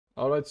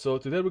Alright, so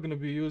today we're going to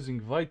be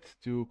using Vite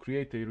to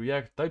create a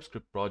React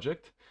Typescript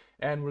project,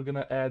 and we're going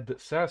to add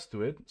Sass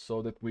to it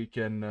so that we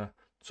can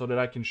so that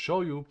I can show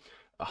you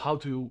how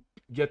to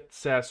get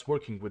Sass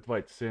working with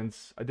Vite,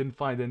 since I didn't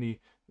find any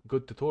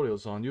good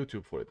tutorials on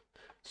YouTube for it.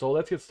 So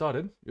let's get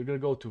started. You're going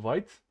to go to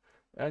Vite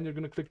and you're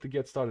going to click the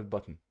Get Started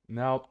button.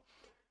 Now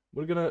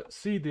we're going to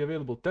see the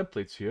available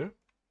templates here.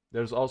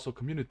 There's also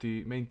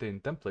community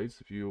maintained templates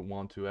if you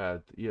want to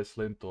add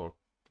ESLint or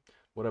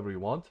whatever you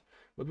want,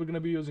 but we're going to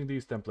be using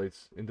these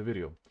templates in the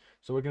video.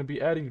 So we're going to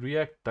be adding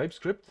React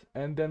Typescript,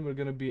 and then we're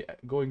going to be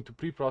going to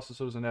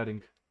preprocessors and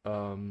adding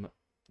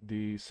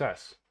the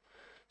Sass.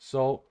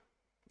 So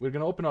we're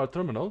going to open our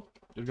terminal.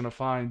 You're going to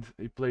find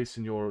a place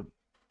in your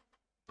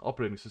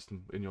operating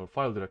system, in your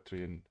file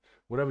directory, and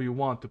wherever you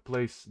want to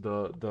place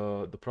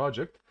the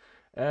project,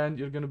 and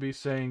you're going to be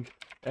saying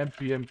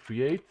npm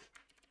create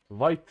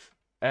Vite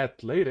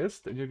at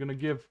latest, and you're going to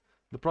give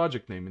the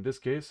project name. In this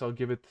case, I'll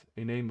give it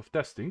a name of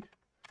testing.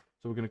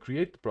 So we're going to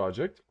create the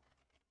project.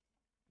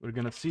 We're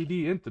going to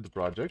cd into the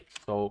project.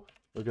 So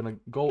we're going to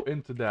go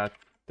into that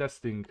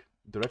testing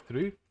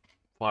directory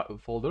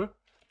folder,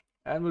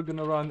 and we're going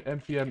to run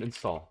npm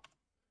install.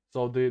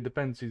 So the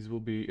dependencies will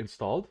be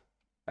installed,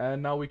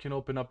 and now we can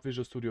open up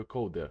Visual Studio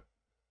Code there.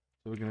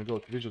 So we're going to go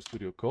to Visual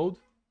Studio Code,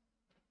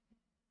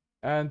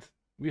 and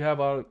we have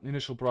our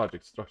initial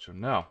project structure.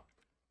 Now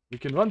we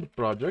can run the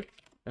project,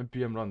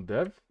 npm run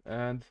dev,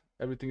 and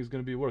everything is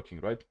going to be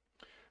working, right?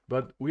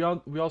 But we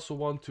also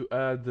want to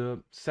add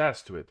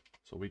Sass to it,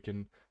 so we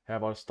can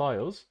have our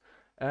styles.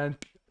 And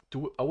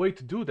a way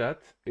to do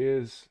that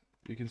is,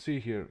 you can see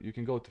here, you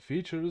can go to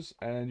features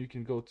and you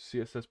can go to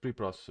CSS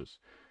preprocessors.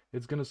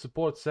 It's going to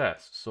support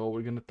Sass, so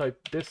we're going to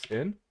type this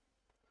in.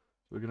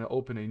 We're going to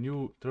open a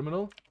new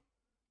terminal,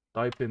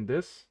 type in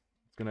this.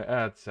 It's going to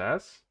add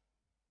Sass.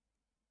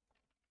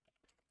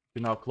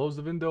 You can now close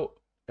the window,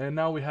 and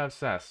now we have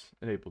Sass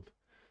enabled.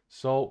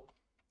 So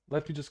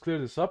let me just clear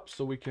this up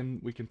so we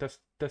can test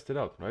it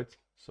out, right?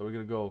 So we're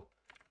gonna go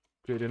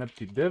create an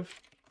empty div.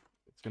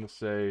 It's gonna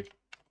say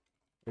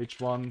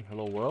h1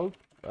 hello world,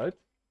 right?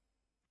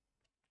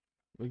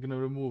 We're gonna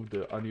remove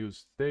the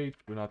unused state.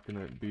 We're not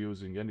gonna be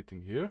using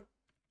anything here,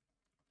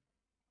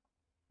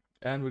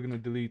 and we're gonna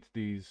delete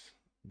the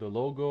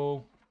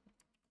logo,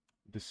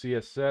 the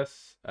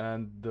CSS,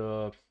 and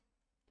the,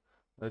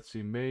 let's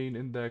see, main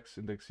index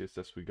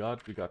CSS. We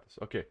got this.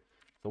 Okay,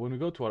 so when we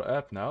go to our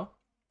app now,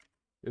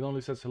 it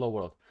only says hello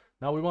world.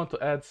 Now we want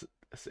to add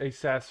a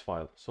Sass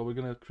file. So we're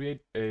going to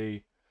create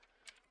a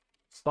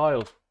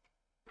style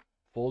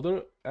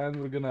folder, and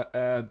we're going to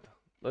add,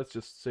 let's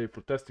just say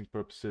for testing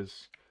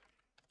purposes,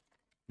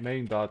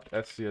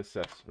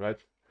 main.scss, right?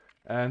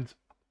 And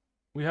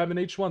we have an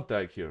h1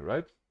 tag here,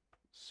 right?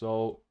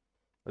 So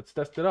let's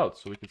test it out.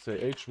 So we can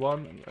say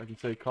h1, and I can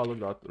say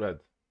color.red.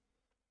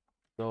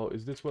 So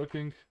is this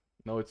working?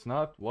 No, it's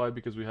not. Why?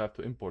 Because we have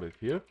to import it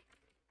here.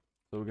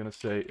 So we're going to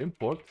say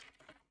import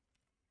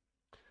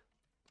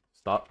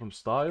start from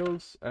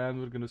styles, and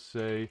we're gonna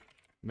say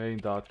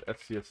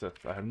main.scss.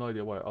 I have no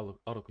idea why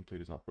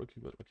autocomplete is not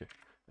working, but okay.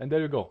 And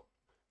there you go,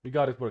 we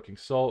got it working.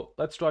 So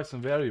let's try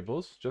some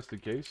variables just in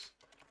case,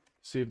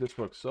 see if this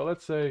works. So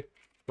let's say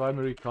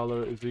primary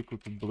color is equal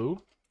to blue,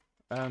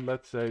 and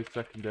let's say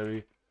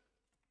secondary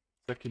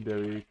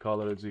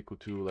color is equal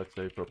to, let's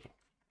say, purple.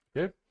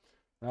 Okay,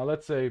 now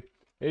let's say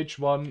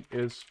h1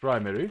 is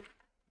primary,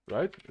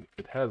 right?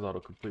 It has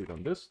autocomplete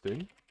on this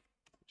thing,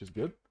 which is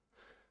good.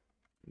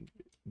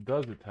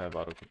 Does it have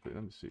autocomplete?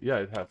 Let me see. Yeah,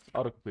 it has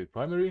autocomplete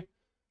primary.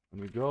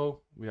 When we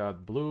go, we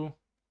add blue.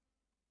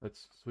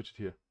 Let's switch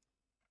it here.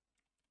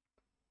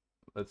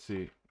 Let's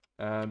see.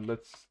 And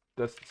let's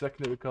test the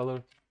secondary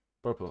color,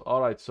 purple.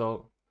 All right,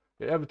 so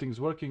yeah,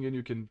 everything's working, and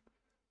you can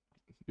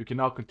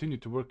now continue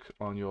to work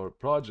on your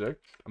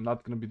project. I'm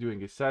not going to be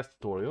doing a Sass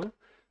tutorial,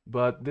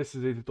 but this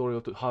is a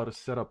tutorial to how to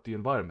set up the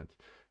environment.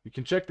 You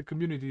can check the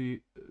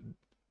community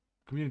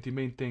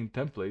maintained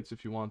templates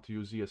if you want to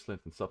use ESLint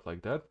and stuff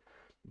like that.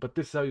 But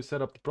this is how you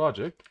set up the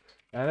project,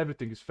 and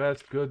everything is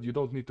fast, good. You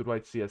don't need to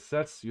write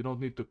CSS. You don't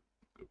need to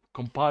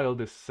compile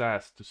this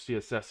Sass to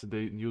CSS and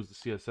then use the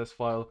CSS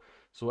file.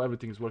 So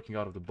everything is working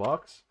out of the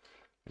box,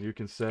 and you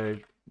can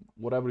say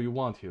whatever you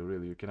want here.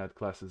 Really, you can add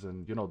classes,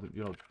 and you know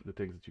the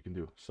things that you can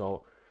do.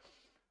 So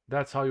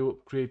that's how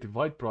you create a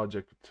Vite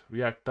project with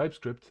React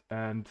Typescript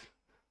and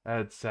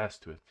add Sass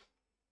to it.